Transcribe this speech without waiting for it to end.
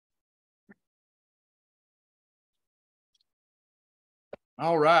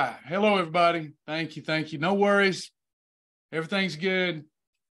All right. Hello, everybody. Thank you. Thank you. No worries. Everything's good.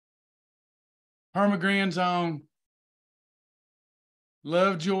 Permagran's on.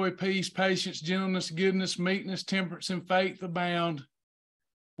 Love, joy, peace, patience, gentleness, goodness, meekness, temperance, and faith abound.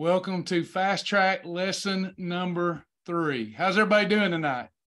 Welcome to Fast Track lesson number 3. How's everybody doing tonight?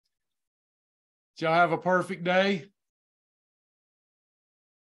 Did y'all have a perfect day?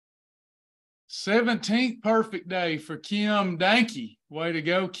 17th perfect day for Kim Danke. Way to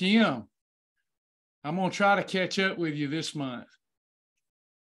go, Kim. I'm going to try to catch up with you this month.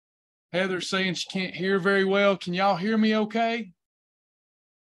 Heather's saying she can't hear very well. Can y'all hear me okay?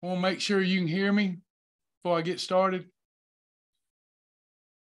 I want to make sure you can hear me before I get started.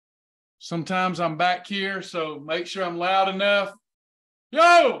 Sometimes I'm back here, so make sure I'm loud enough.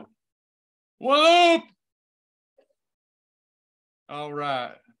 Yo! What up? All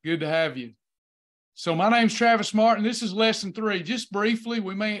right. Good to have you. So my name's Travis Martin. This is lesson 3. Just briefly,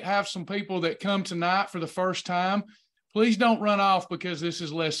 we may have some people that come tonight for the first time. Please don't run off because this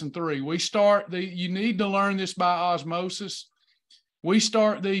is lesson 3. You need to learn this by osmosis. We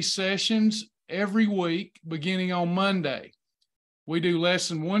start these sessions every week beginning on Monday. We do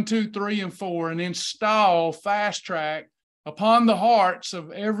lesson 1, 2, 3, and 4 and install Fast Track upon the hearts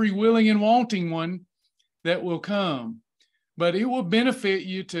of every willing and wanting one that will come. But it will benefit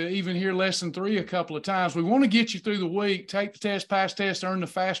you to even hear lesson 3 a couple of times. We want to get you through the week, take the test, pass test, earn the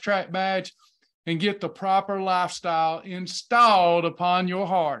Fast Track badge, and get the proper lifestyle installed upon your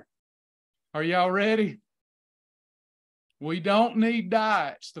heart. Are y'all ready? We don't need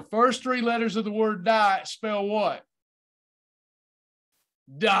diets. The first 3 letters of the word diet spell what?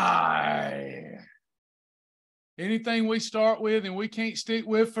 Die. Anything we start with and we can't stick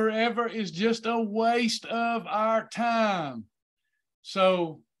with forever is just a waste of our time.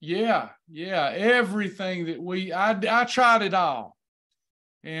 So, yeah, everything that I tried it all,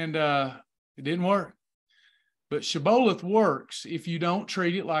 and it didn't work. But Shibboleth works if you don't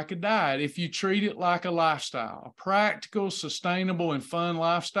treat it like a diet, if you treat it like a lifestyle, a practical, sustainable, and fun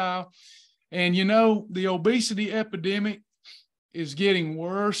lifestyle. And, you know, the obesity epidemic is getting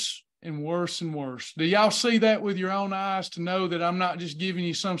worse and worse and worse. Do y'all see that with your own eyes to know that I'm not just giving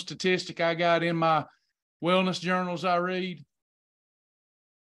you some statistic I got in my wellness journals I read?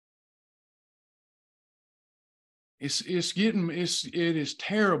 It is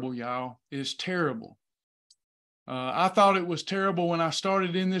terrible, y'all. It's terrible. I thought it was terrible when I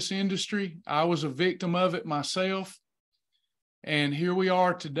started in this industry. I was a victim of it myself. And here we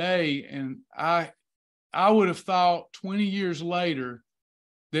are today. And I would have thought 20 years later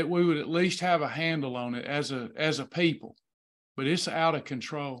that we would at least have a handle on it as a people. But it's out of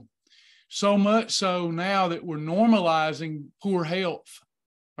control. So much so now that we're normalizing poor health.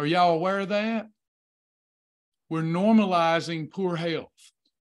 Are y'all aware of that? We're normalizing poor health.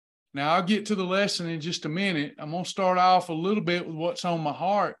 Now, I'll get to the lesson in just a minute. I'm going to start off a little bit with what's on my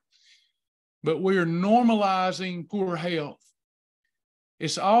heart. But we're normalizing poor health.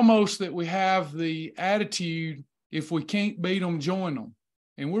 It's almost that we have the attitude, if we can't beat them, join them.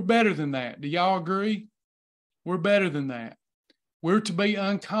 And we're better than that. Do y'all agree? We're better than that. We're to be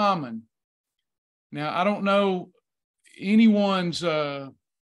uncommon. Now, I don't know anyone's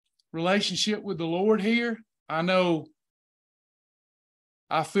relationship with the Lord here. I know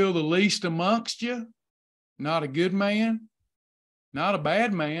I feel the least amongst you. Not a good man, not a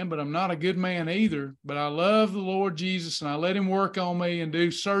bad man, but I'm not a good man either. But I love the Lord Jesus, and I let him work on me and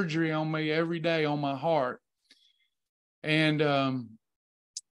do surgery on me every day on my heart. And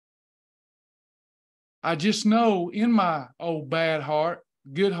I just know in my old bad heart,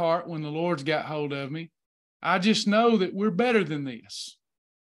 good heart, when the Lord's got hold of me, I just know that we're better than this.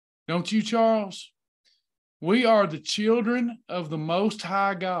 Don't you, Charles? We are the children of the Most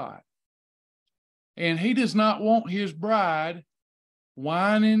High God. And he does not want his bride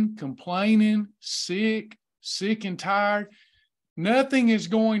whining, complaining, sick and tired. Nothing is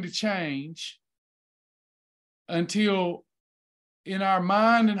going to change until in our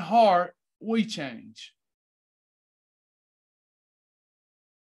mind and heart, we change.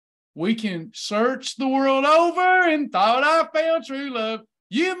 We can search the world over and thought I found true love.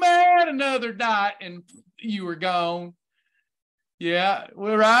 You made another diet and you were gone. Yeah,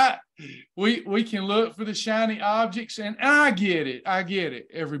 we're right. We can look for the shiny objects, and I get it,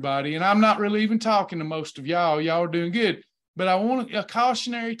 everybody. And I'm not really even talking to most of y'all. Y'all are doing good. But I want a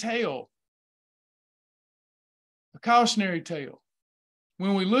cautionary tale. A cautionary tale.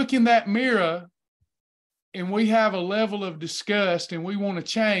 When we look in that mirror and we have a level of disgust and we want to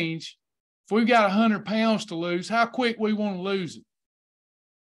change, if we've got 100 pounds to lose, how quick we want to lose it?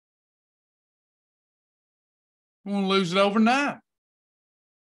 We want to lose it overnight.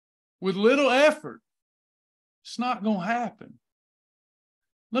 with little effort, it's not going to happen.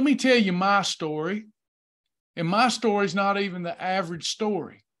 Let me tell you my story. And my story is not even the average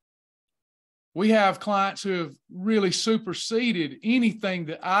story. We have clients who have really superseded anything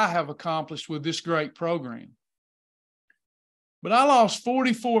that I have accomplished with this great program. But I lost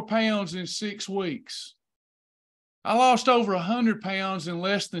 44 pounds in 6 weeks. I lost over 100 pounds in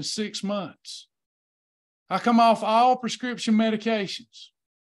less than 6 months. I come off all prescription medications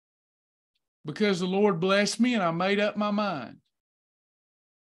because the Lord blessed me and I made up my mind.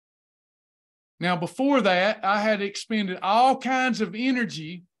 Now, before that, I had expended all kinds of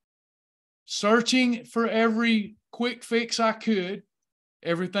energy searching for every quick fix I could,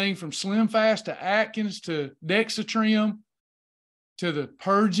 everything from Slim Fast to Atkins to Dexatrim to the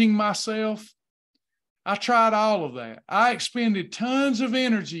purging myself. I tried all of that. I expended tons of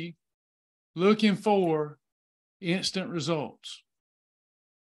energy looking for instant results.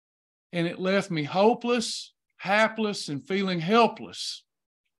 And it left me hopeless, hapless, and feeling helpless.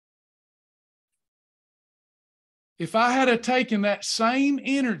 If I had taken that same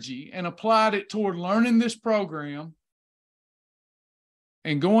energy and applied it toward learning this program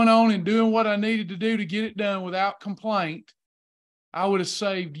and going on and doing what I needed to do to get it done without complaint, I would have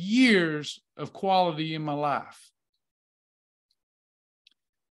saved years of quality in my life.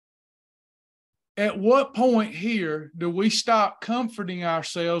 At what point here do we stop comforting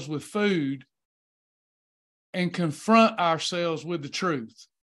ourselves with food and confront ourselves with the truth?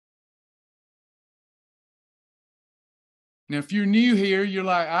 Now, if you're new here, you're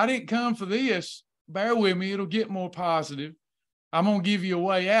like, I didn't come for this. Bear with me. It'll get more positive. I'm going to give you a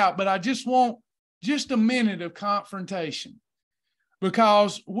way out, but I just want just a minute of confrontation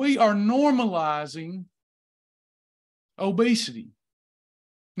because we are normalizing obesity.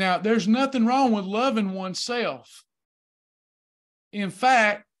 Now, there's nothing wrong with loving oneself. In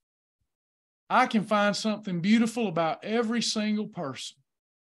fact, I can find something beautiful about every single person.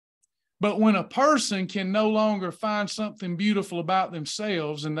 But when a person can no longer find something beautiful about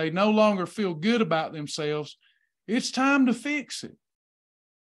themselves and they no longer feel good about themselves, it's time to fix it.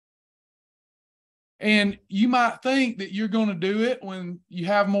 And you might think that you're going to do it when you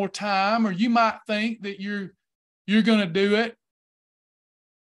have more time, or you might think that you're going to do it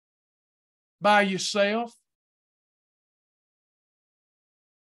by yourself.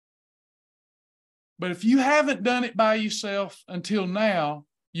 But if you haven't done it by yourself until now,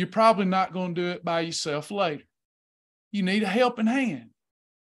 you're probably not going to do it by yourself later. You need a helping hand.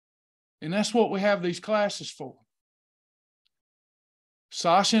 And that's what we have these classes for.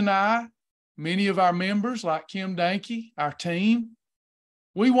 Sasha and I, many of our members like Kim Danke, our team,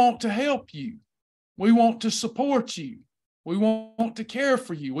 we want to help you. We want to support you. We want to care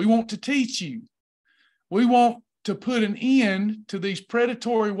for you. We want to teach you. We want to put an end to these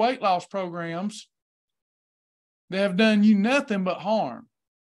predatory weight loss programs that have done you nothing but harm.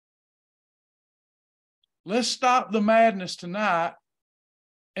 Let's stop the madness tonight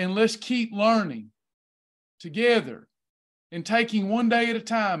and let's keep learning together and taking one day at a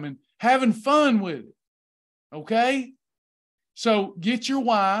time and having fun with it. Okay? So get your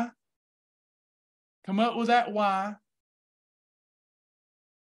why. Come up with that why.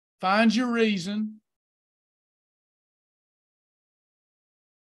 Find your reason.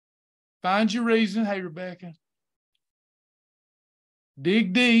 Find your reason. Hey, Rebecca.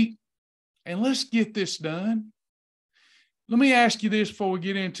 Dig deep. And let's get this done. Let me ask you this before we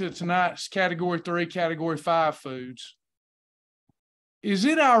get into tonight's category 3, category 5 foods. Is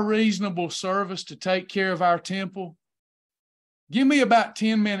it our reasonable service to take care of our temple? Give me about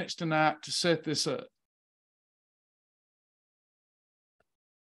 10 minutes tonight to set this up.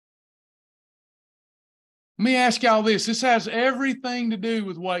 Let me ask y'all this. This has everything to do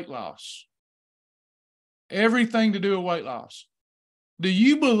with weight loss. Everything to do with weight loss. Do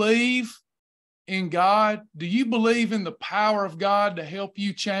you believe in God? Do you believe in the power of God to help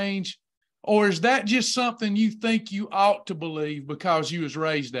you change? Or is that just something you think you ought to believe because you was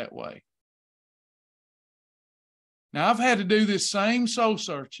raised that way? Now, I've had to do this same soul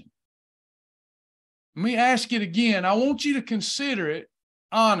searching. Let me ask it again. I want you to consider it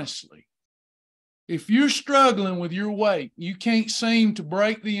honestly. If you're struggling with your weight, you can't seem to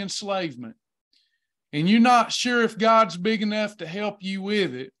break the enslavement, and you're not sure if God's big enough to help you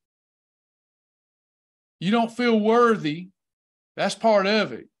with it, you don't feel worthy. That's part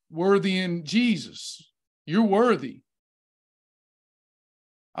of it. Worthy in Jesus. You're worthy.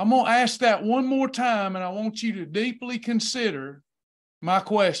 I'm going to ask that one more time, and I want you to deeply consider my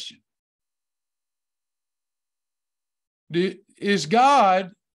question. Is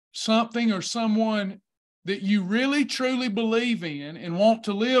God something or someone that you really truly believe in and want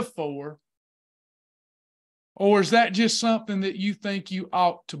to live for? Or is that just something that you think you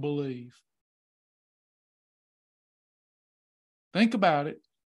ought to believe? Think about it.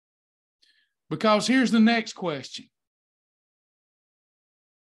 Because here's the next question.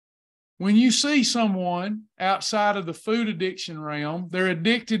 When you see someone outside of the food addiction realm, they're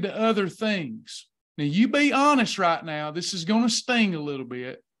addicted to other things. Now, you be honest right now. This is going to sting a little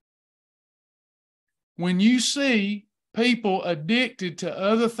bit. When you see people addicted to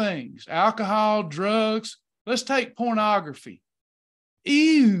other things, alcohol, drugs, let's take pornography.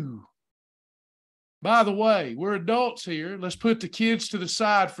 Ew. By the way, we're adults here. Let's put the kids to the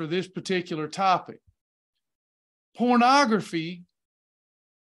side for this particular topic. Pornography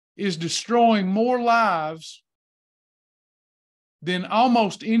is destroying more lives than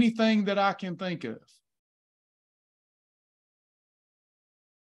almost anything that I can think of.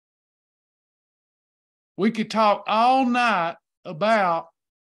 We could talk all night about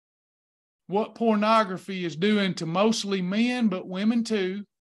what pornography is doing to mostly men, but women too.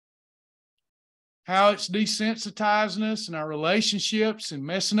 How it's desensitizing us in our relationships and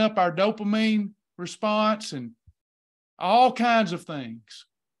messing up our dopamine response and all kinds of things.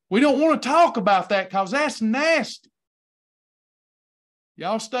 We don't want to talk about that because that's nasty.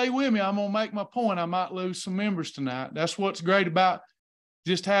 Y'all stay with me. I'm going to make my point. I might lose some members tonight. That's what's great about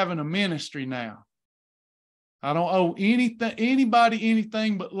just having a ministry now. I don't owe anybody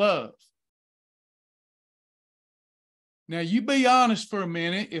anything but love. Now, you be honest for a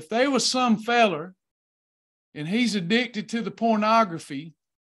minute. If there was some feller and he's addicted to the pornography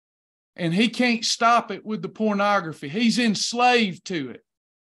and he can't stop it with the pornography, he's enslaved to it.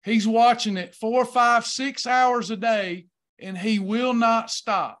 He's watching it 4, 5, 6 hours a day, and he will not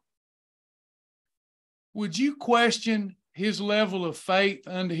stop. Would you question his level of faith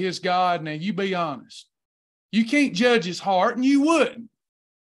unto his God? Now, you be honest. You can't judge his heart, and you wouldn't.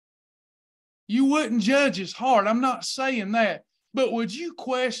 You wouldn't judge his heart. I'm not saying that. But would you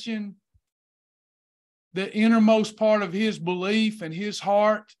question the innermost part of his belief and his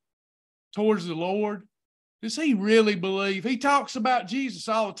heart towards the Lord? Does he really believe? He talks about Jesus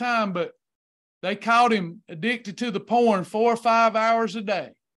all the time, but they caught him addicted to the porn 4 or 5 hours a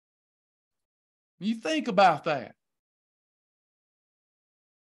day. You think about that.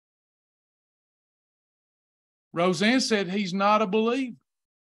 Roseanne said he's not a believer.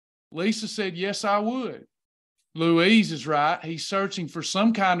 Lisa said, yes, I would. Louise is right. He's searching for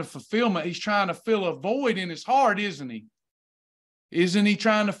some kind of fulfillment. He's trying to fill a void in his heart, isn't he? Isn't he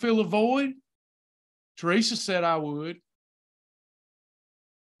trying to fill a void? Teresa said I would.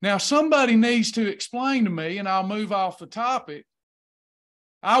 Now, somebody needs to explain to me, and I'll move off the topic.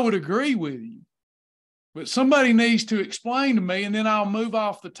 I would agree with you, but somebody needs to explain to me, and then I'll move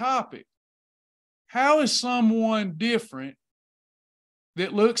off the topic. How is someone different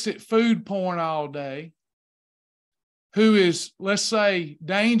that looks at food porn all day, who is, let's say,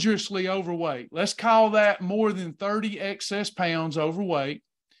 dangerously overweight? Let's call that more than 30 excess pounds overweight.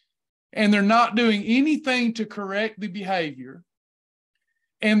 And they're not doing anything to correct the behavior,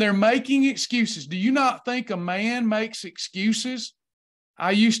 and they're making excuses. Do you not think a man makes excuses?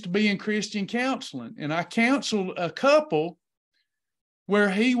 I used to be in Christian counseling, and I counseled a couple where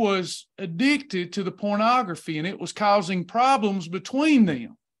he was addicted to the pornography, and it was causing problems between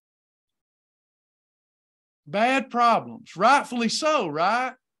them. Bad problems, rightfully so,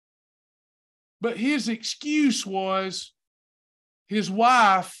 right? But his excuse was his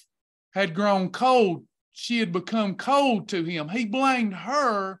wife had grown cold. She had become cold to him. He blamed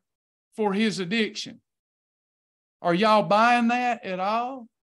her for his addiction. Are y'all buying that at all?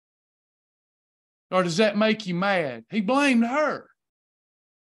 Or does that make you mad? He blamed her.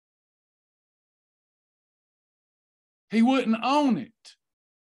 He wouldn't own it.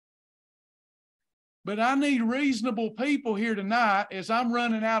 But I need reasonable people here tonight as I'm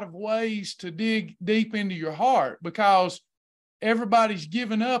running out of ways to dig deep into your heart, because everybody's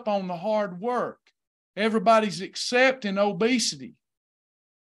giving up on the hard work. Everybody's accepting obesity.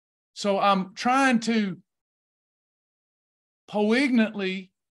 So I'm trying to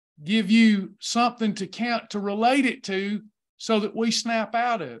poignantly give you something to relate it to so that we snap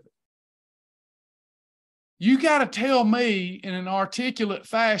out of it. You got to tell me in an articulate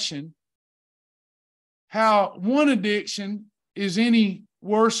fashion how one addiction is any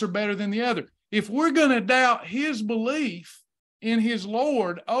worse or better than the other. If we're going to doubt his belief in his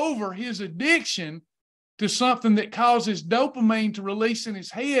Lord over his addiction to something that causes dopamine to release in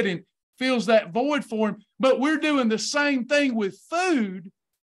his head and fills that void for him, but we're doing the same thing with food,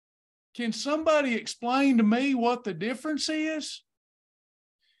 can somebody explain to me what the difference is?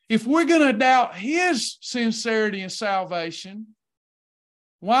 If we're going to doubt his sincerity and salvation,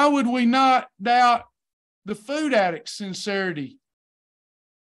 why would we not doubt the food addict's sincerity?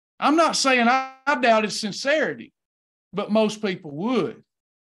 I'm not saying I doubt his sincerity, but most people would.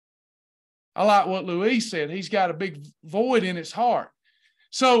 I like what Louise said. He's got a big void in his heart.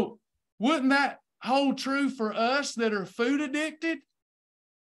 So wouldn't that hold true for us that are food addicted?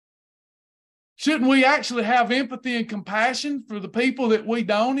 Shouldn't we actually have empathy and compassion for the people that we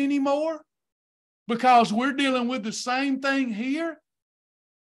don't anymore? Because we're dealing with the same thing here?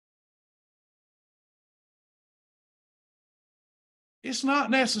 It's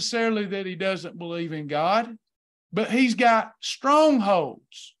not necessarily that he doesn't believe in God, but he's got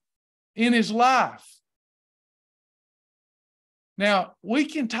strongholds in his life. Now, we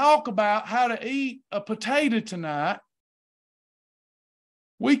can talk about how to eat a potato tonight.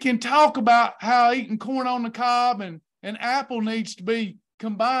 We can talk about how eating corn on the cob and an apple needs to be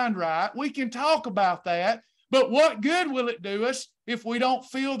combined right. We can talk about that, but what good will it do us if we don't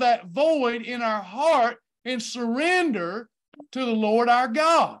feel that void in our heart and surrender to the Lord our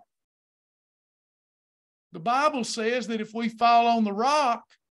God? The Bible says that if we fall on the rock,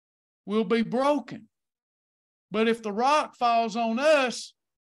 we'll be broken. But if the rock falls on us,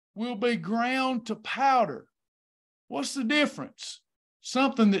 we'll be ground to powder. What's the difference?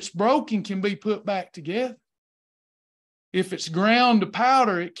 Something that's broken can be put back together. If it's ground to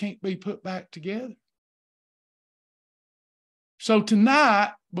powder, it can't be put back together. So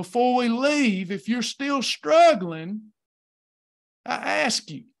tonight, before we leave, if you're still struggling, I ask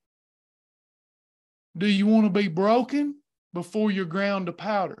you, do you want to be broken before you're ground to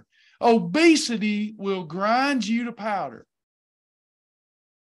powder? Obesity will grind you to powder.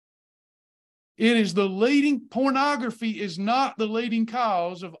 Pornography is not the leading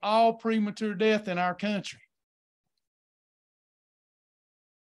cause of all premature death in our country.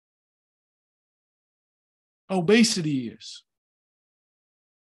 Obesity is.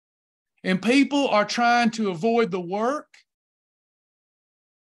 And people are trying to avoid the work.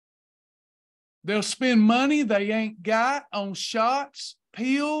 They'll spend money they ain't got on shots,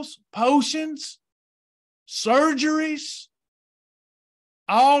 pills, potions, surgeries,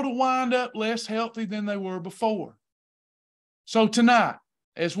 all to wind up less healthy than they were before. So tonight,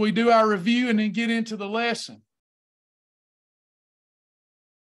 as we do our review and then get into the lesson,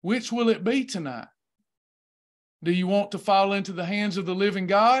 which will it be tonight? Do you want to fall into the hands of the living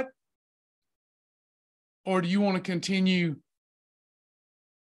God? Or do you want to continue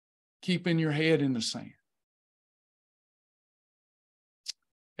keeping your head in the sand?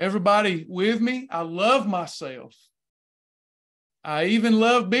 Everybody with me? I love myself. I even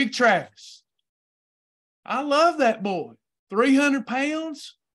love Big Travis. I love that boy. 300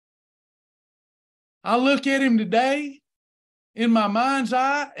 pounds. I look at him today in my mind's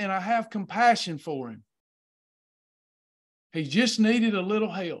eye and I have compassion for him. He just needed a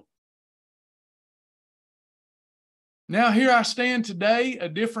little help. Now here I stand today, a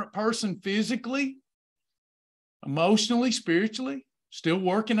different person physically, emotionally, spiritually, still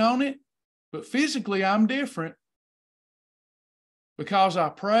working on it, but physically I'm different because I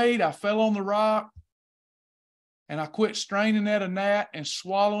prayed, I fell on the rock, and I quit straining at a gnat and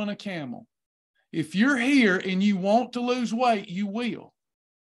swallowing a camel. If you're here and you want to lose weight, you will.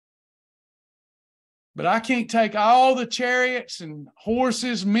 But I can't take all the chariots and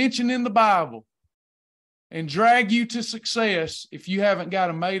horses mentioned in the Bible and drag you to success if you haven't got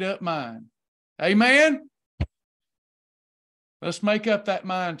a made-up mind. Amen? Let's make up that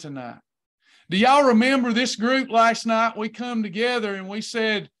mind tonight. Do y'all remember this group last night? We come together and we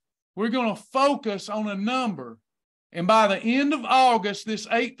said, we're going to focus on a number. And by the end of August, this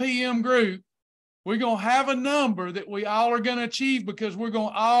 8 p.m. group, we're going to have a number that we all are going to achieve because we're going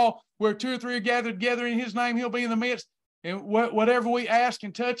to all, where 2 or 3 are gathered together in his name, he'll be in the midst. And whatever we ask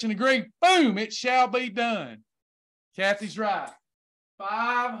and touch and agree, boom, it shall be done. Kathy's right.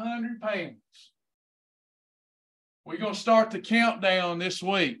 500 pounds. We're going to start the countdown this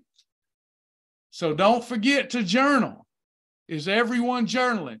week. So don't forget to journal. Is everyone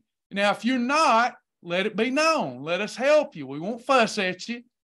journaling? Now, if you're not, let it be known. Let us help you. We won't fuss at you.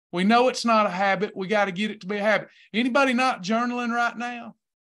 We know it's not a habit. We got to get it to be a habit. Anybody not journaling right now?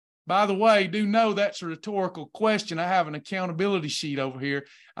 By the way, do know that's a rhetorical question. I have an accountability sheet over here.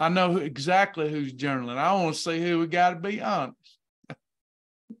 I know exactly who's journaling. I want to see who we got to be honest.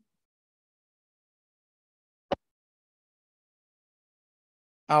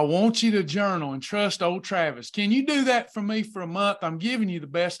 I want you to journal and trust old Travis. Can you do that for me for a month? I'm giving you the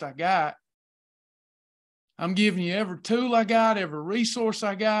best I got. I'm giving you every tool I got, every resource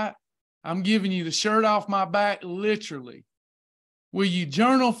I got. I'm giving you the shirt off my back, literally. Will you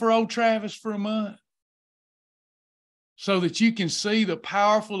journal for old Travis for a month so that you can see the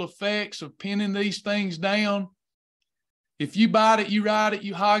powerful effects of pinning these things down? If you bite it, you write it,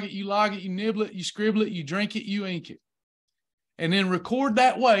 you hog it, you log it, you nibble it, you scribble it, you drink it, you ink it. And then record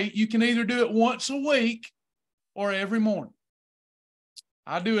that way. You can either do it once a week or every morning.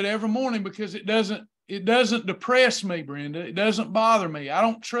 I do it every morning because it doesn't depress me, Brenda. It doesn't bother me. I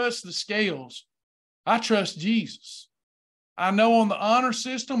don't trust the scales. I trust Jesus. I know on the honor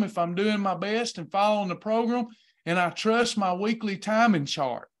system if I'm doing my best and following the program, and I trust my weekly timing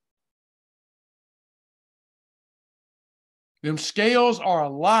chart. Them scales are a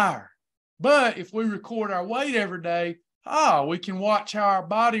liar. But if we record our weight every day, we can watch how our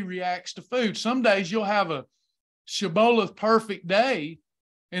body reacts to food. Some days you'll have a Shibboleth perfect day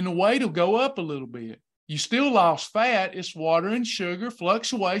and the weight will go up a little bit. You still lost fat. It's water and sugar,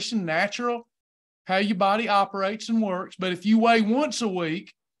 fluctuation, natural, how your body operates and works. But if you weigh once a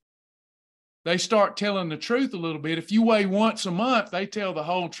week, they start telling the truth a little bit. If you weigh once a month, they tell the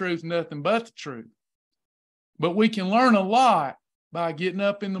whole truth, nothing but the truth. But we can learn a lot by getting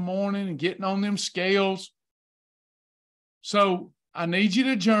up in the morning and getting on them scales. So I need you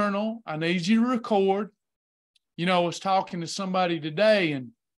to journal. I need you to record. You know, I was talking to somebody today and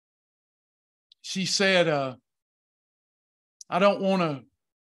she said, I don't want to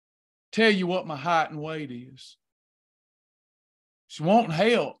tell you what my height and weight is. She wanting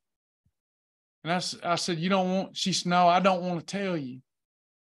help. And I said, you don't want, she said, no, I don't want to tell you.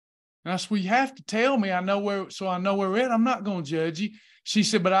 And I said, well, you have to tell me. I know where we're at. I'm not going to judge you. She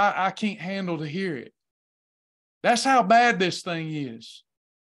said, but I can't handle to hear it. That's how bad this thing is.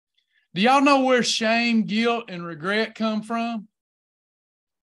 Do y'all know where shame, guilt, and regret come from?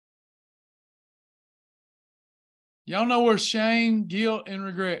 Y'all know where shame, guilt, and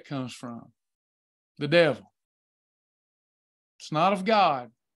regret comes from? The devil. It's not of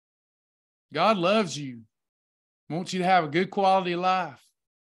God. God loves you. Wants you to have a good quality of life.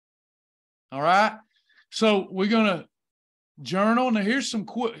 All right? So we're going to journal. Now here's some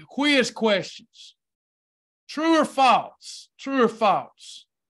quiz questions. True or false? True or false?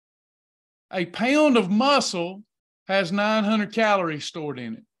 A pound of muscle has 900 calories stored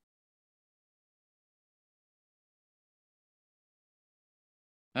in it.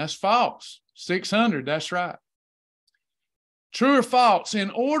 That's false. 600, that's right. True or false? In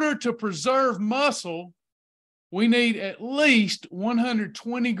order to preserve muscle, we need at least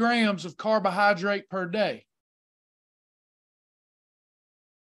 120 grams of carbohydrate per day.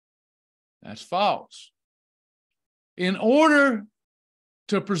 That's false. In order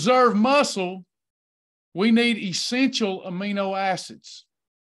to preserve muscle, we need essential amino acids.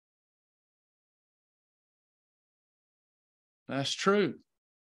 That's true.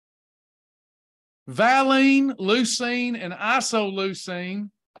 Valine, leucine, and isoleucine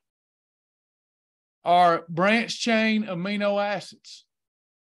are branch-chain amino acids.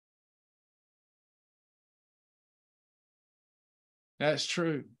 That's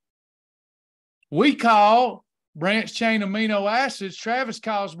true. We call branch-chain amino acids, Travis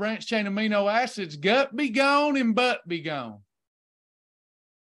calls branch-chain amino acids gut be gone and butt be gone.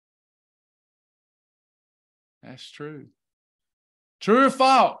 That's true. True or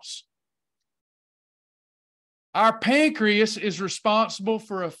false? Our pancreas is responsible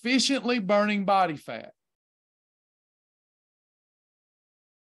for efficiently burning body fat.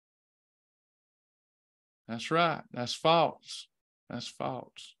 That's right. That's false. That's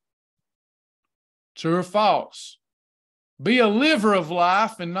false. True or false? Be a liver of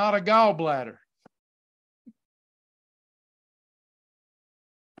life and not a gallbladder.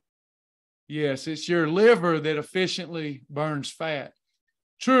 Yes, it's your liver that efficiently burns fat.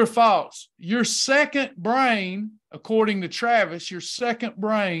 True or false? Your second brain, according to Travis, your second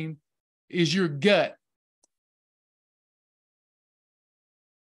brain is your gut.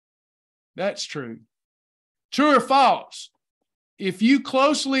 That's true. True or false? If you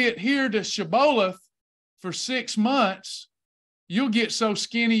closely adhere to Shibboleth for 6 months, you'll get so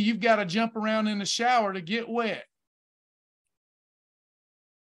skinny you've got to jump around in the shower to get wet.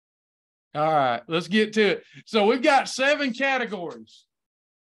 All right, let's get to it. So we've got 7 categories.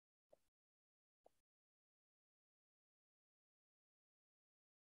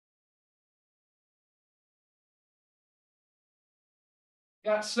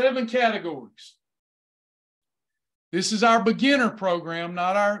 Got 7 categories. This is our beginner program,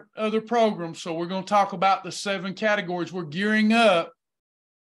 not our other program. So we're going to talk about the 7 categories. We're gearing up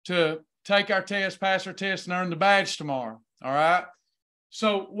to take our test, pass our test, and earn the badge tomorrow. All right.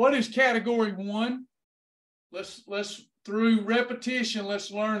 So what is category 1? Let's through repetition,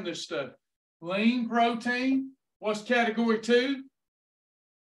 let's learn this stuff. Lean protein. What's category 2?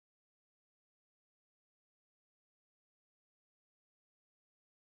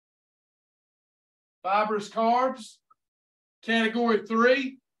 fibrous carbs. Category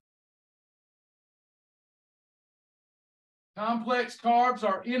 3, complex carbs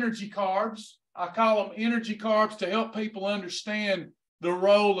are energy carbs. I call them energy carbs to help people understand the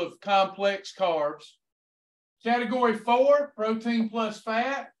role of complex carbs. Category 4, protein plus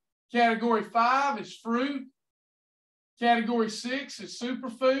fat. Category 5 is fruit. Category 6 is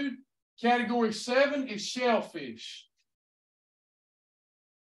superfood. Category 7 is shellfish.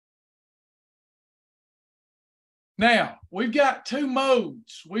 Now, we've got 2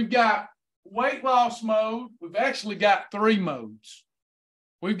 modes. We've got weight loss mode. We've actually got 3 modes.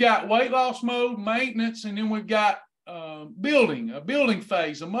 We've got weight loss mode, maintenance, and then we've got a building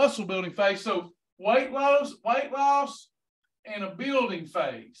phase, a muscle building phase. So weight loss, and a building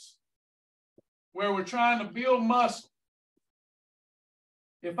phase where we're trying to build muscle.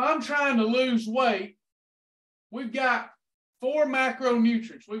 If I'm trying to lose weight, we've got 4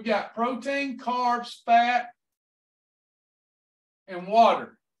 macronutrients. We've got protein, carbs, fat, and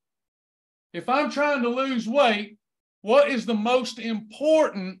water. If I'm trying to lose weight, what is the most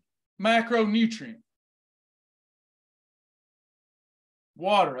important macronutrient?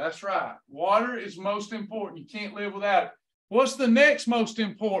 Water, that's right. Water is most important. You can't live without it. What's the next most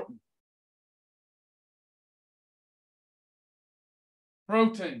important?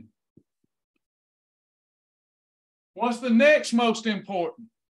 Protein. What's the next most important?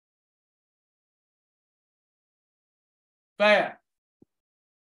 Fat.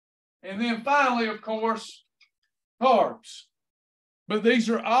 And then finally, of course, carbs. But these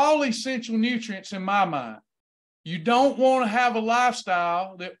are all essential nutrients in my mind. You don't want to have a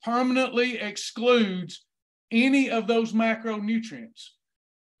lifestyle that permanently excludes any of those macronutrients.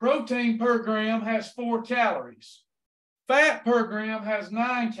 Protein per gram has 4 calories. Fat per gram has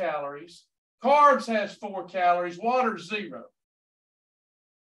 9 calories. Carbs has 4 calories. Water 0.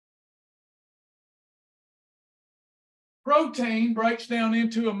 Protein breaks down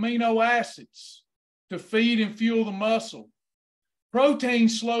into amino acids to feed and fuel the muscle. Protein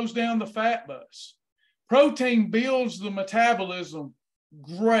slows down the fat bus. Protein builds the metabolism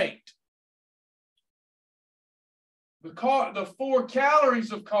great. The 4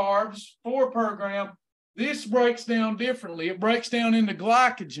 calories of carbs, 4 per gram, this breaks down differently. It breaks down into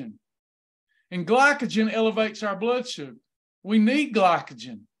glycogen. And glycogen elevates our blood sugar. We need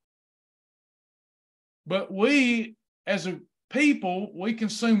glycogen. But we, as a people, we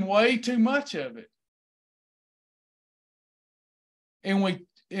consume way too much of it. And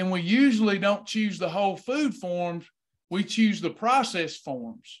we usually don't choose the whole food forms. We choose the processed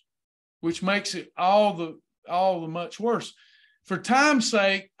forms, which makes it all the much worse. For time's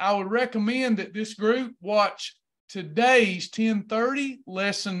sake, I would recommend that this group watch today's 10:30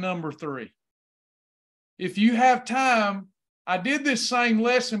 lesson number 3. If you have time, I did this same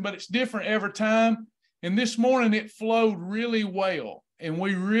lesson, but it's different every time. And this morning it flowed really well. And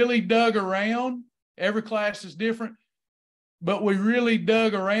we really dug around. Every class is different. But we really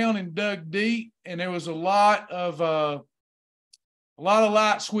dug around and dug deep, and there was a lot of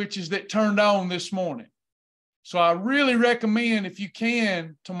light switches that turned on this morning. So I really recommend, if you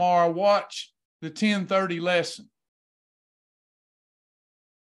can, tomorrow, watch the 10:30 lesson.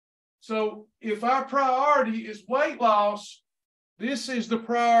 So if our priority is weight loss, this is the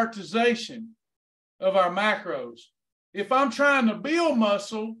prioritization of our macros. If I'm trying to build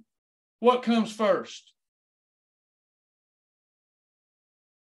muscle, what comes first?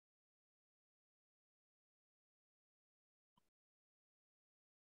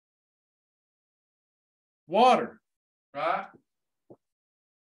 Water, right?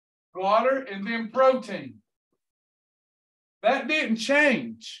 Water and then protein. That didn't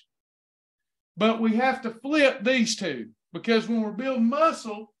change. But we have to flip these two, because when we're building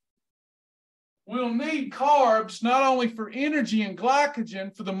muscle, we'll need carbs not only for energy and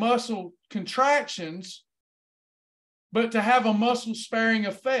glycogen for the muscle contractions, but to have a muscle sparing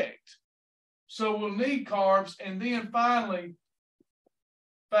effect. So we'll need carbs, and then finally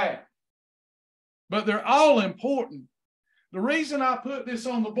fat. But they're all important. The reason I put this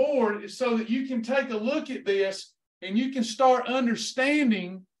on the board is so that you can take a look at this and you can start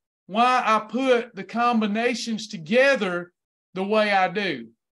understanding why I put the combinations together the way I do.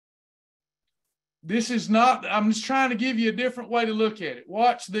 This is not, I'm just trying to give you a different way to look at it.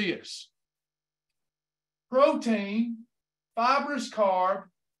 Watch this. Protein, fibrous carb,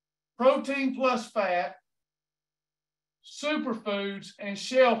 protein plus fat, superfoods, and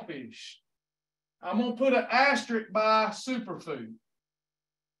shellfish. I'm going to put an asterisk by superfood.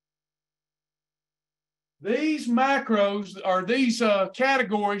 These macros, or these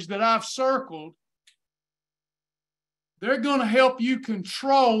categories that I've circled, they're going to help you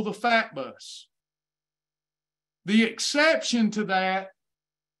control the fat bus. The exception to that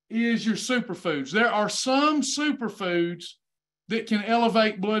is your superfoods. There are some superfoods that can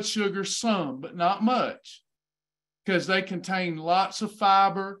elevate blood sugar some, but not much, because they contain lots of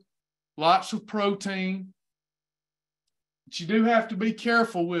fiber, lots of protein. But you do have to be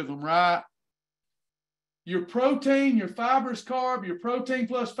careful with them, right? Your protein, your fibrous carb, your protein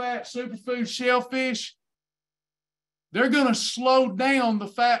plus fat, superfoods, shellfish, they're going to slow down the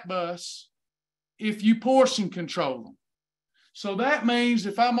fat bus if you portion control them. So that means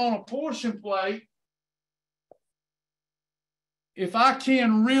if I'm on a portion plate, if I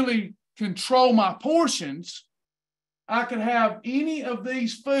can really control my portions, I could have any of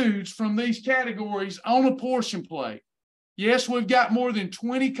these foods from these categories on a portion plate. Yes, we've got more than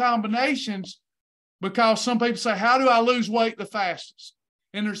 20 combinations, because some people say, how do I lose weight the fastest?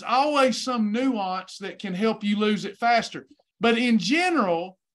 And there's always some nuance that can help you lose it faster. But in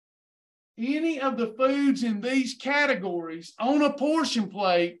general, any of the foods in these categories on a portion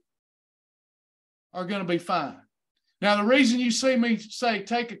plate are going to be fine. Now, the reason you see me say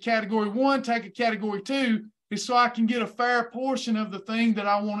take a category 1, take a category 2, is so I can get a fair portion of the thing that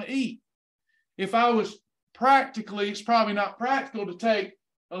I want to eat. If I was practically, it's probably not practical to take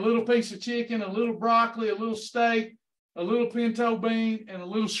a little piece of chicken, a little broccoli, a little steak, a little pinto bean, and a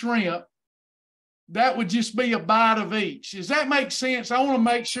little shrimp. That would just be a bite of each. Does that make sense? I want to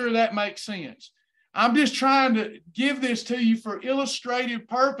make sure that makes sense. I'm just trying to give this to you for illustrative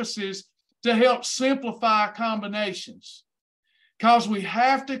purposes to help simplify combinations, because we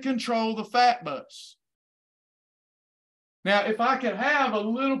have to control the fat bus. Now, if I could have a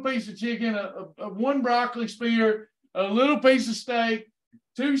little piece of chicken, one broccoli spear, a little piece of steak,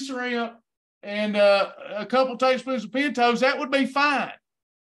 2 shrimp, and a couple tablespoons of pintos, that would be fine.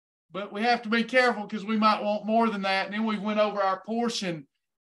 But we have to be careful, because we might want more than that. And then we went over our portion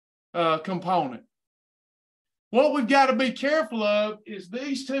component. What we've got to be careful of is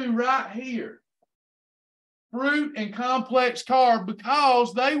these two right here, fruit and complex carb,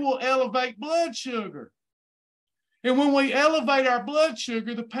 because they will elevate blood sugar. And when we elevate our blood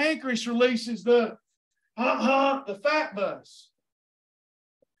sugar, the pancreas releases the fat bus.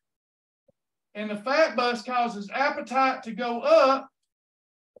 And the fat bus causes appetite to go up,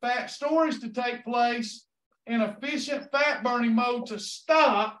 fat storage to take place, and efficient fat burning mode to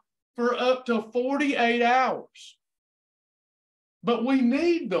stop for up to 48 hours. But we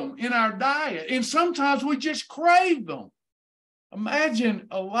need them in our diet, and sometimes we just crave them. Imagine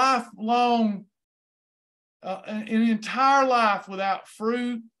a lifelong, an entire life without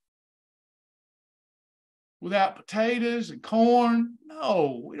fruit, without potatoes and corn.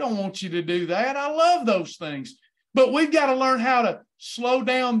 No, we don't want you to do that. I love those things. But we've got to learn how to slow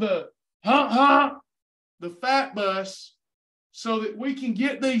down the fat bus, so that we can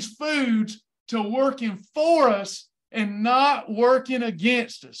get these foods to working for us and not working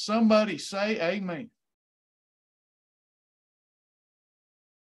against us. Somebody say amen.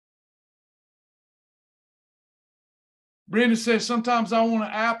 Brenda says, sometimes I want an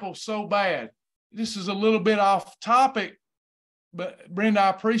apple so bad. This is a little bit off topic, but Brenda, I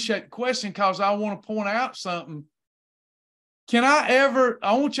appreciate the question, because I want to point out something. I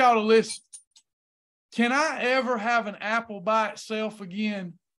want y'all to listen. Can I ever have an apple by itself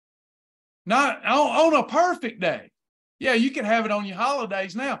again? Not on a perfect day. Yeah, you can have it on your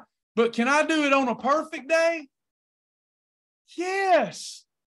holidays now, but can I do it on a perfect day? Yes.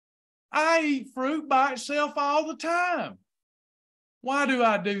 I eat fruit by itself all the time. Why do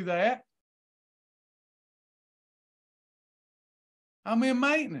I do that? I'm in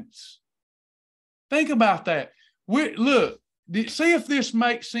maintenance. Think about that. Look, see if this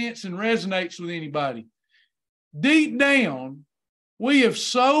makes sense and resonates with anybody. Deep down, we have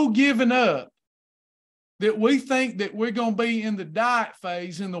so given up that we think that we're going to be in the diet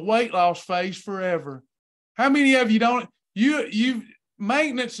phase, in the weight loss phase forever. How many of you don't?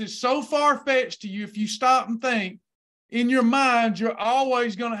 Maintenance is so far-fetched to you. If you stop and think, in your mind, you're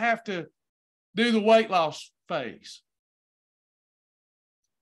always going to have to do the weight loss phase.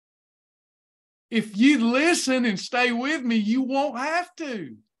 If you listen and stay with me, you won't have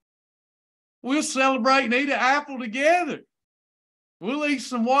to. We'll celebrate and eat an apple together. We'll eat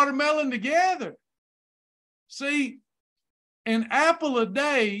some watermelon together. See, an apple a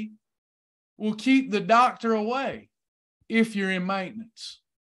day will keep the doctor away if you're in maintenance.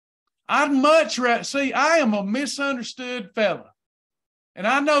 I'd much rather, see, I am a misunderstood fella. And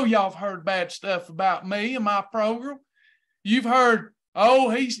I know y'all have heard bad stuff about me and my program. You've heard, oh,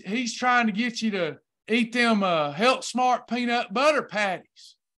 he's trying to get you to eat them Health Smart peanut butter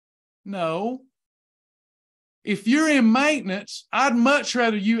patties. No. If you're in maintenance, I'd much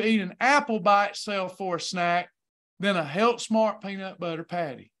rather you eat an apple by itself for a snack than a Health Smart peanut butter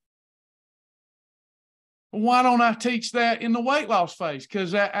patty. Why don't I teach that in the weight loss phase?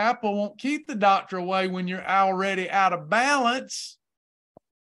 Because that apple won't keep the doctor away when you're already out of balance.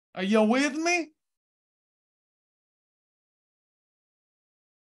 Are you with me?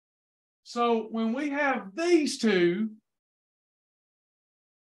 So when we have these two,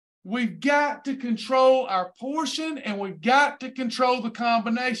 we've got to control our portion and we've got to control the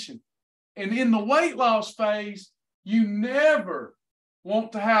combination. And in the weight loss phase, you never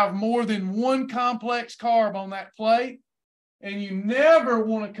want to have more than one complex carb on that plate. And you never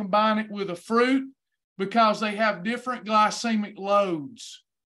want to combine it with a fruit because they have different glycemic loads.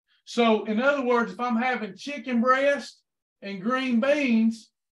 So in other words, if I'm having chicken breast and green beans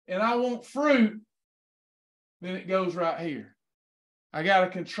and I want fruit, then it goes right here. I got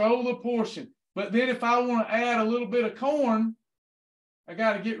to control the portion. But then if I want to add a little bit of corn, I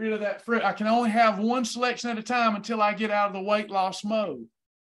got to get rid of that fruit. I can only have one selection at a time until I get out of the weight loss mode.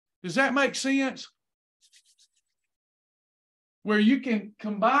 Does that make sense? Where you can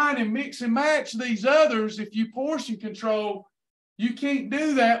combine and mix and match these others if you portion control, you can't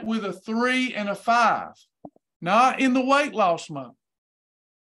do that with a 3 and a 5. Not in the weight loss mode.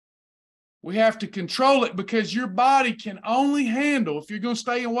 We have to control it because your body can only handle, if you're going to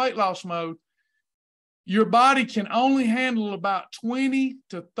stay in weight loss mode, your body can only handle about 20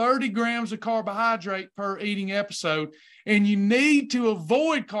 to 30 grams of carbohydrate per eating episode. And you need to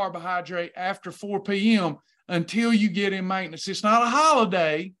avoid carbohydrate after 4 p.m. until you get in maintenance. It's not a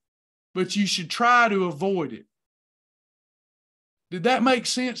holiday, but you should try to avoid it. Did that make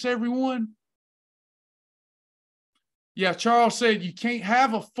sense, everyone? Yeah, Charles said you can't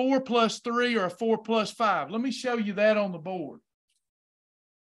have a 4 plus 3 or a 4 plus 5. Let me show you that on the board.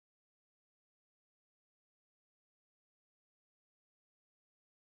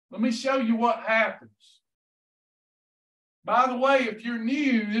 Let me show you what happens. By the way, if you're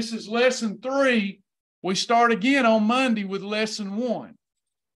new, this is lesson 3. We start again on Monday with lesson 1.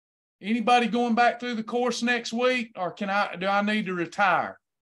 Anybody going back through the course next week, or do I need to retire?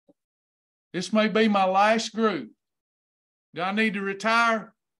 This may be my last group. Do I need to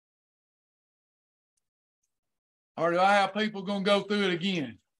retire? Or do I have people going to go through it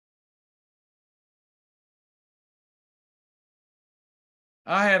again?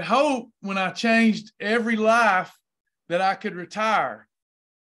 I had hope when I changed every life that I could retire.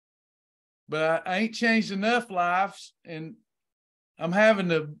 But I ain't changed enough lives, and I'm having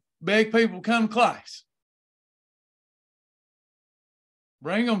to beg people to come to class.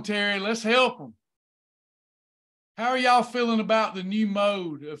 Bring them, Terry. Let's help them. How are y'all feeling about the new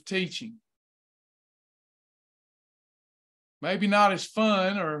mode of teaching? Maybe not as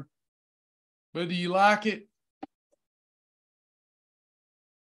fun, but do you like it?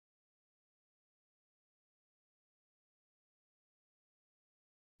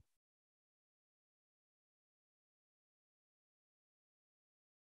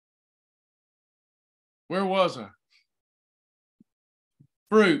 Where was I?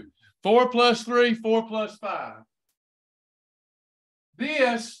 Fruit. 4 plus 3, 4 plus 5.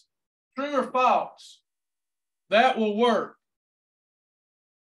 This, true or false, that will work.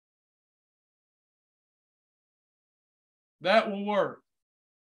 That will work.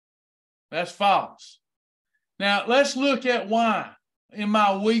 That's false. Now, let's look at why. In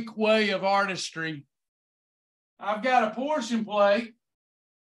my weak way of artistry, I've got a portion plate,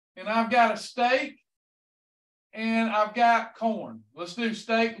 and I've got a steak, and I've got corn. Let's do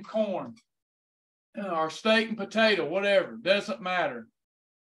steak and corn, or steak and potato, whatever. Doesn't matter.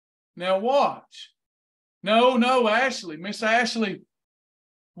 Now watch. No, Ashley. Miss Ashley,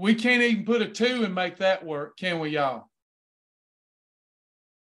 we can't even put a 2 and make that work, can we, y'all?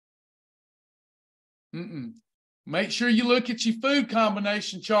 Make sure you look at your food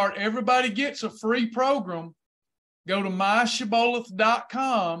combination chart. Everybody gets a free program. Go to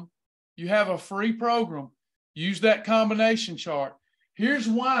myshibboleth.com. You have a free program. Use that combination chart. Here's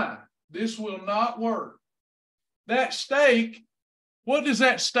why this will not work. That steak, what does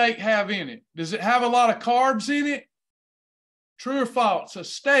that steak have in it? Does it have a lot of carbs in it? True or false? A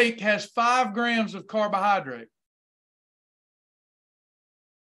steak has 5 grams of carbohydrate.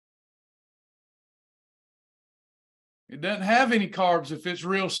 It doesn't have any carbs if it's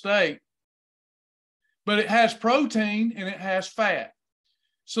real steak, but it has protein and it has fat.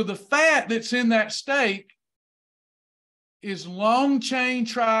 So the fat that's in that steak is long-chain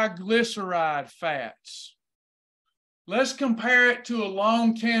triglyceride fats. Let's compare it to a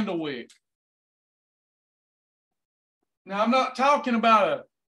long candle wick. Now, I'm not talking about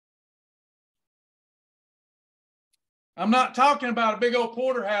a big old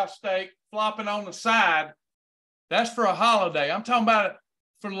porterhouse steak flopping on the side That's for a holiday. I'm talking about it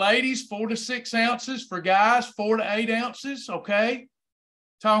for ladies, 4 to 6 ounces. For guys, 4 to 8 ounces, okay?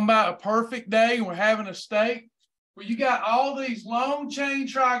 Talking about a perfect day and we're having a steak. Well, you got all these long-chain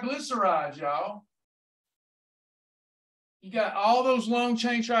triglycerides, y'all. You got all those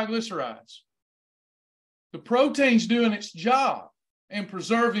long-chain triglycerides. The protein's doing its job and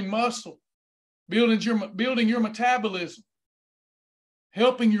preserving muscle, building your metabolism,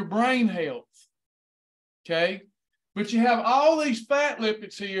 helping your brain health, okay? But you have all these fat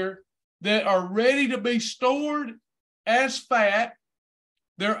lipids here that are ready to be stored as fat.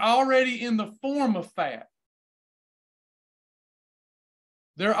 They're already in the form of fat.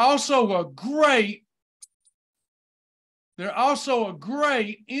 They're also a great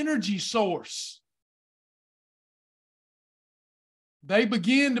energy source. They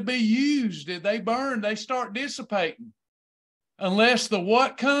begin to be used. They burn. They start dissipating. Unless the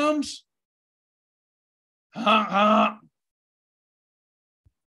what comes? So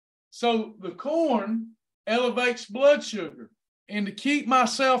the corn elevates blood sugar. And to keep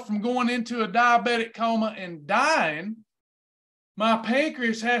myself from going into a diabetic coma and dying, my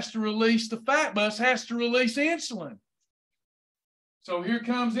pancreas has to release, the fat bus has to release insulin. So here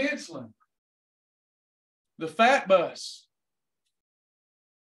comes insulin. The fat bus.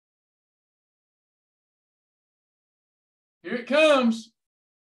 Here it comes.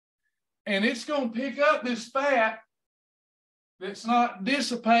 And it's going to pick up this fat that's not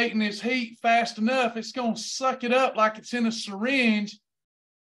dissipating its heat fast enough. It's going to suck it up like it's in a syringe.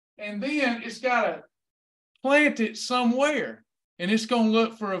 And then it's got to plant it somewhere. And it's going to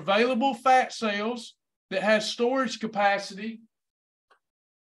look for available fat cells that has storage capacity.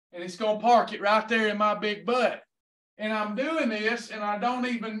 And it's going to park it right there in my big butt. And I'm doing this and I don't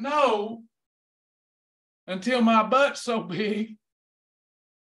even know until my butt's so big.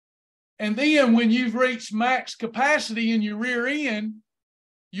 And then when you've reached max capacity in your rear end,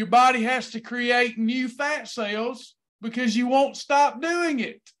 your body has to create new fat cells because you won't stop doing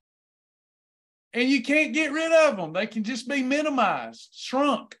it. And you can't get rid of them. They can just be minimized,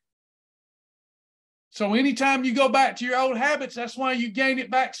 shrunk. So anytime you go back to your old habits, that's why you gain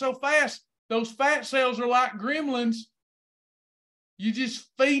it back so fast. Those fat cells are like gremlins. You just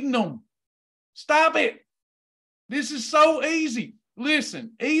feeding them. Stop it. This is so easy.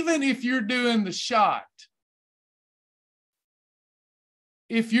 Listen, even if you're doing the shot,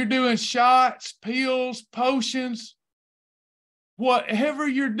 if you're doing shots, pills, potions, whatever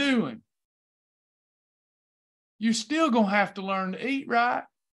you're doing, you're still going to have to learn to eat right,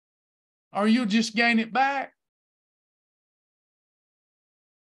 or you'll just gain it back.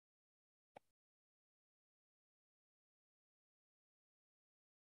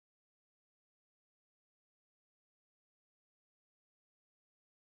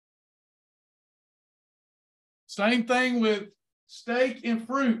 Same thing with steak and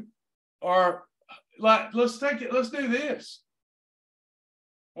fruit. Or like, let's do this.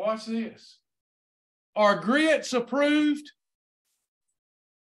 Watch this. Are grits approved?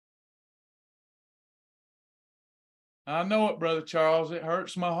 I know it, Brother Charles. It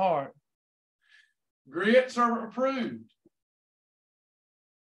hurts my heart. Grits are approved.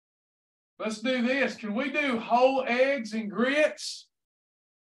 Let's do this. Can we do whole eggs and grits?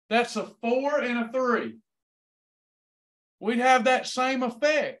 That's a 4 and a 3. We'd have that same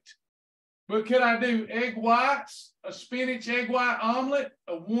effect. But could I do egg whites, a spinach egg white omelet,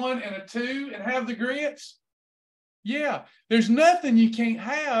 a 1 and a 2, and have the grits? Yeah, there's nothing you can't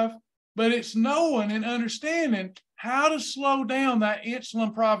have, but it's knowing and understanding how to slow down that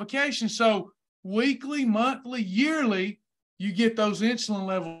insulin provocation. So weekly, monthly, yearly, you get those insulin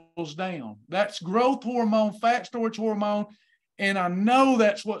levels down. That's growth hormone, fat storage hormone, and I know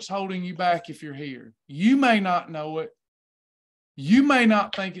that's what's holding you back if you're here. You may not know it. You may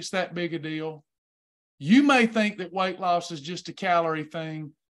not think it's that big a deal. You may think that weight loss is just a calorie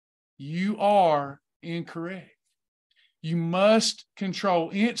thing. You are incorrect. You must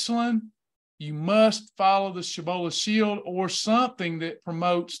control insulin. You must follow the Shibboleth Shield or something that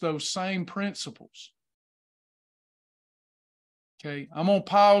promotes those same principles. Okay, I'm going to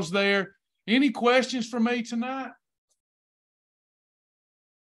pause there. Any questions for me tonight?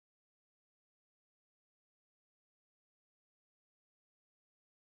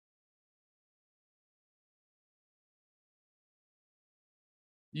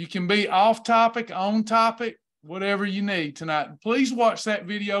 You can be off topic, on topic, whatever you need tonight. Please watch that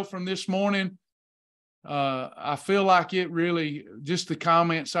video from this morning. I feel like it really, just the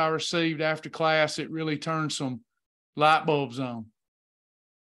comments I received after class, it really turned some light bulbs on.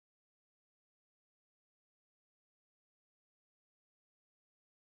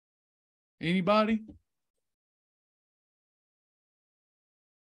 Anybody?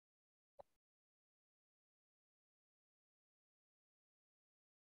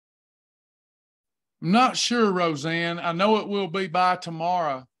 I'm not sure, Roseanne. I know it will be by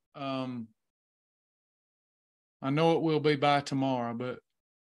tomorrow. I know it will be by tomorrow, but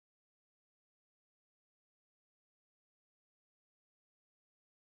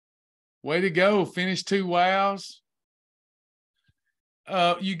way to go. Finish 2 wows.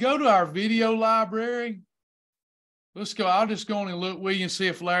 You go to our video library. Let's go. I'll just go on and look with you and see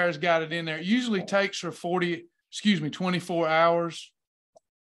if Lara's got it in there. It usually takes her 24 hours.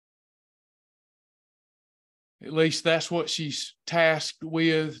 At least that's what she's tasked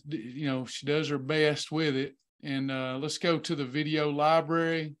with. You know, she does her best with it. And let's go to the video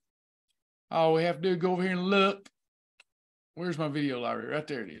library. All we have to do is go over here and look. Where's my video library? Right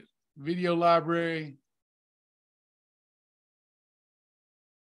there it is. Video library.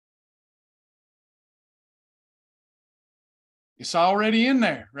 It's already in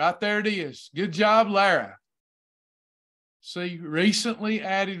there. Right there it is. Good job, Lara. See, recently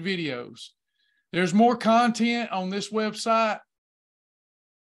added videos. There's more content on this website,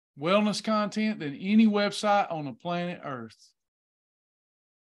 wellness content, than any website on the planet Earth.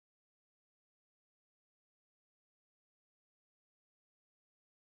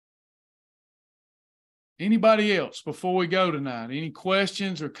 Anybody else before we go tonight? Any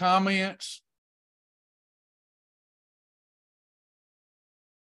questions or comments?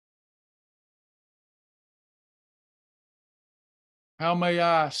 How may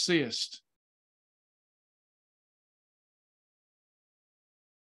I assist?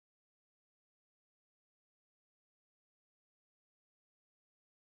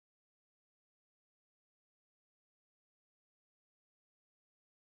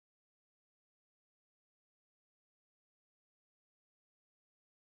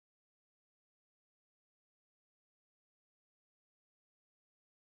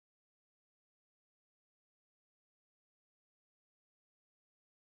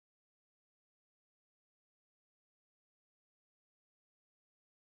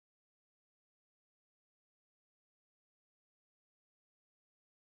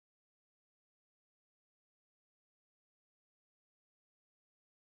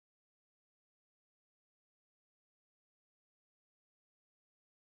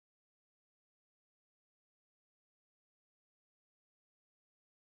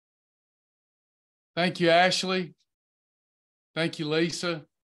 Thank you, Ashley. Thank you, Lisa.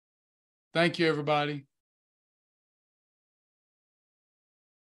 Thank you, everybody.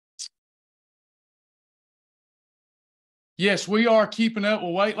 Yes, we are keeping up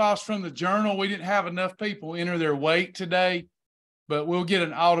with weight loss from the journal. We didn't have enough people enter their weight today, but we'll get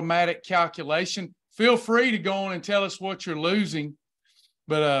an automatic calculation. Feel free to go on and tell us what you're losing.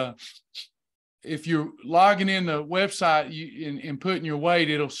 But if you're logging in the website and putting your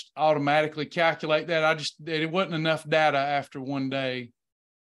weight, it'll automatically calculate that. It wasn't enough data after one day.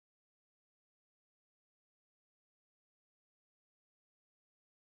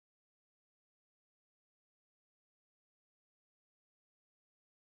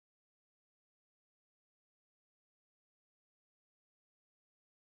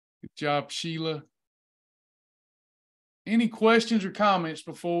 Good job, Sheila. Any questions or comments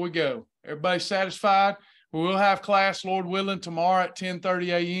before we go? Everybody satisfied? We will have class, Lord willing, tomorrow at 10:30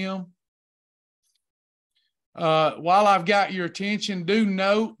 a.m. While I've got your attention, do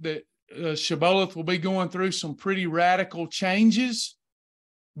note that Shibboleth will be going through some pretty radical changes.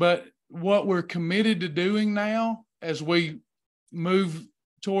 But what we're committed to doing now, as we move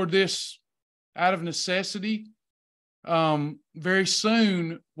toward this out of necessity, very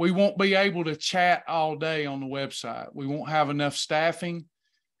soon we won't be able to chat all day on the website. We won't have enough staffing.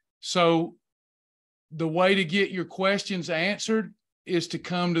 So the way to get your questions answered is to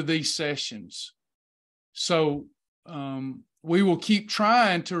come to these sessions. So we will keep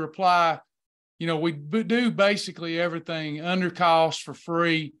trying to reply. You know, we do basically everything under cost for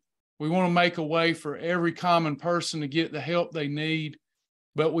free. We want to make a way for every common person to get the help they need,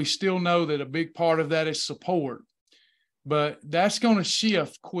 but we still know that a big part of that is support. But that's going to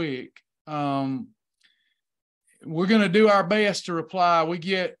shift quick. We're going to do our best to reply. We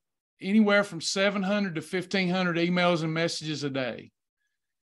get anywhere from 700 to 1,500 emails and messages a day.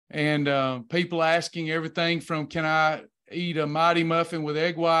 And people asking everything from, can I eat a Mighty Muffin with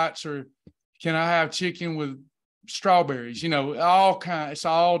egg whites, or can I have chicken with strawberries? You know, all kinds. It's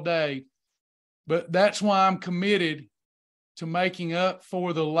all day. But that's why I'm committed to making up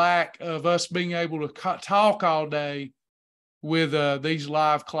for the lack of us being able to talk all day with these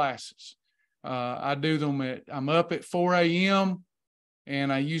live classes. I do them I'm up at 4 a.m.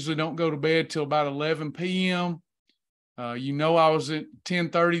 and I usually don't go to bed till about 11 p.m. You know, I was at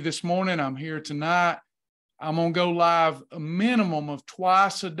 10:30 this morning. I'm here tonight. I'm going to go live a minimum of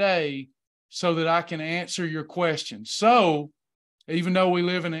twice a day so that I can answer your questions. So even though we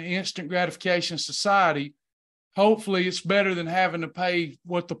live in an instant gratification society, hopefully it's better than having to pay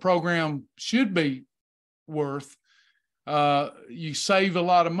what the program should be worth. You save a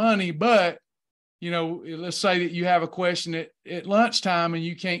lot of money, but let's say that you have a question at lunchtime and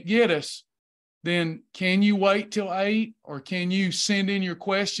you can't get us. Then can you wait till 8, or can you send in your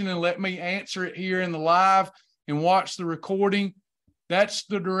question and let me answer it here in the live and watch the recording? That's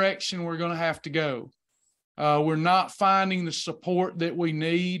the direction we're going to have to go. We're not finding the support that we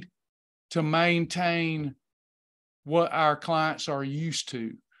need to maintain what our clients are used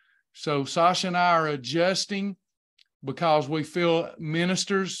to. So Sasha and I are adjusting because we feel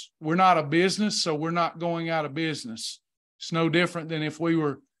ministers, we're not a business, so we're not going out of business. It's no different than if we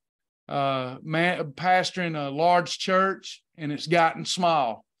were pastoring a large church and it's gotten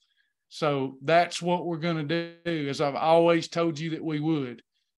small. So that's what we're going to do, as I've always told you that we would.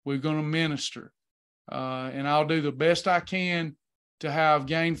 We're going to minister. And I'll do the best I can to have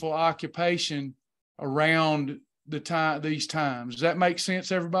gainful occupation around these times. Does that make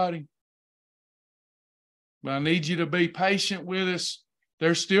sense, everybody? But I need you to be patient with us.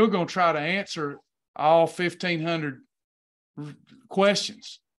 They're still going to try to answer all 1,500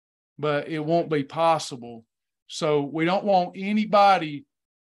 questions, but it won't be possible. So we don't want anybody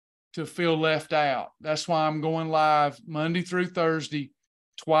to feel left out. That's why I'm going live Monday through Thursday,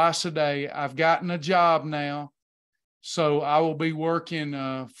 twice a day. I've gotten a job now, so I will be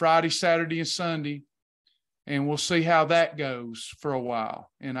working Friday, Saturday, and Sunday, and we'll see how that goes for a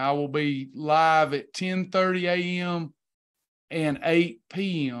while. And I will be live at 10:30 a.m. and 8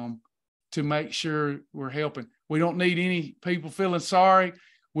 p.m. to make sure we're helping. We don't need any people feeling sorry.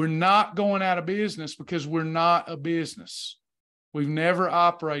 We're not going out of business because we're not a business. We've never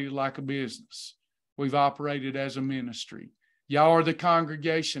operated like a business. We've operated as a ministry. Y'all are the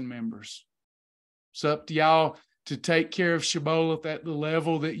congregation members. It's up to y'all to take care of Shibboleth at the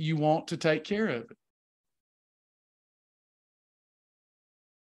level that you want to take care of it.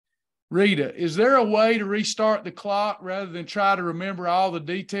 Rita, is there a way to restart the clock rather than try to remember all the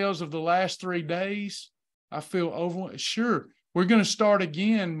details of the last 3 days? I feel overwhelmed. Sure. We're going to start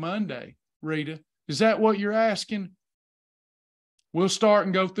again Monday, Rita. Is that what you're asking? We'll start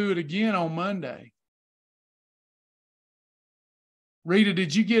and go through it again on Monday. Rita,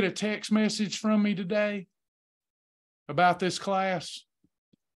 did you get a text message from me today about this class?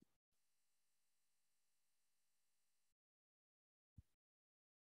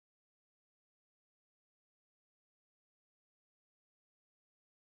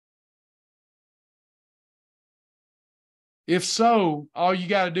 If so, all you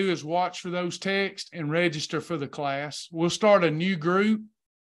got to do is watch for those texts and register for the class. We'll start a new group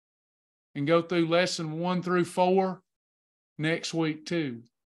and go through lesson 1 through 4 next week too.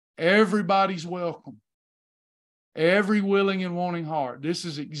 Everybody's welcome. Every willing and wanting heart. This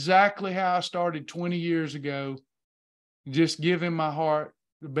is exactly how I started 20 years ago. Just giving my heart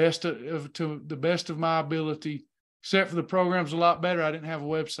to the best of my ability, except for the program's a lot better. I didn't have a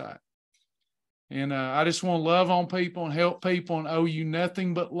website. And I just want to love on people and help people and owe you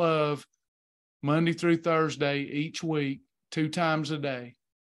nothing but love Monday through Thursday each week, 2 times a day.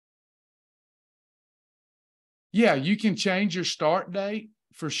 Yeah, you can change your start date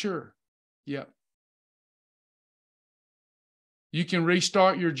for sure. Yep. You can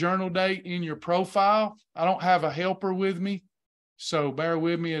restart your journal date in your profile. I don't have a helper with me, so bear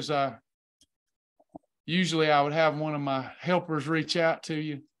with me as usually I would have one of my helpers reach out to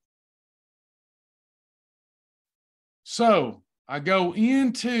you. So I go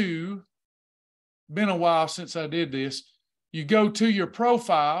into, been a while since I did this. You go to your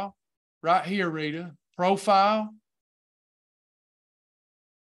profile right here, Rita, profile.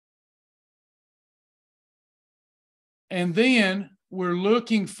 And then we're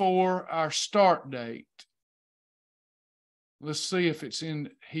looking for our start date. Let's see if it's in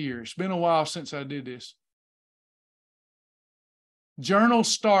here. It's been a while since I did this. Journal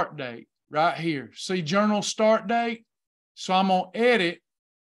start date right here. See journal start date? So I'm going to edit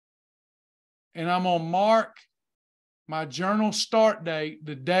and I'm going to mark my journal start date,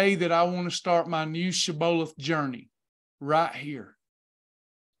 the day that I want to start my new Shibboleth journey right here.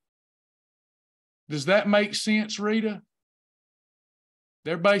 Does that make sense, Rita?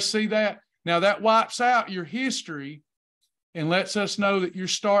 Everybody see that? Now that wipes out your history and lets us know that you're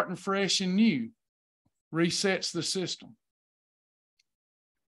starting fresh and new. Resets the system.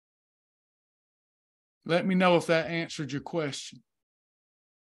 Let me know if that answered your question.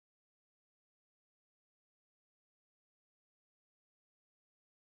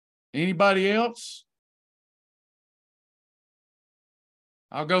 Anybody else?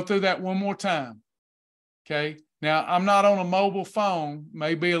 I'll go through that one more time. Okay. Now, I'm not on a mobile phone,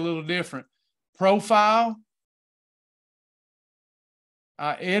 may be a little different. Profile.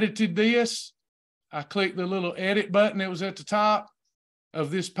 I edited this. I clicked the little edit button that was at the top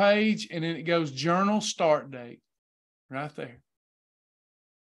of this page, and then it goes journal start date right there.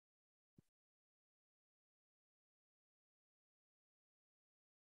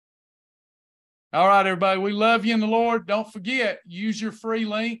 All right, everybody, we love you in the Lord. Don't forget, use your free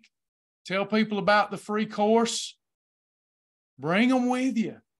link. Tell people about the free course. Bring them with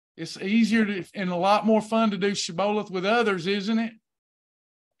you. It's easier to, and a lot more fun to do Shibboleth with others, isn't it?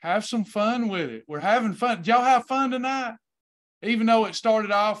 Have some fun with it. We're having fun. Did y'all have fun tonight? Even though it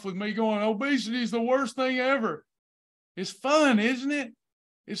started off with me going, obesity is the worst thing ever. It's fun, isn't it?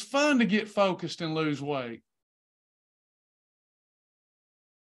 It's fun to get focused and lose weight.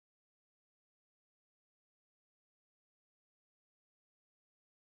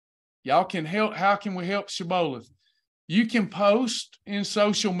 Y'all can help. How can we help Shibboleth? You can post in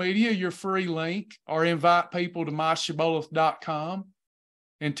social media your free link or invite people to myshibboleth.com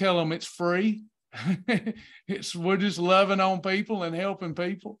and tell them it's free. We're just loving on people and helping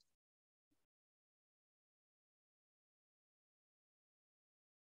people.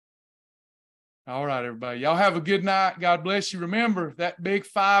 All right, everybody. Y'all have a good night. God bless you. Remember that big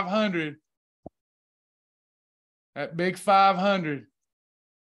 500. That big 500.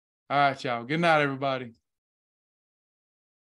 All right, y'all. Good night, everybody.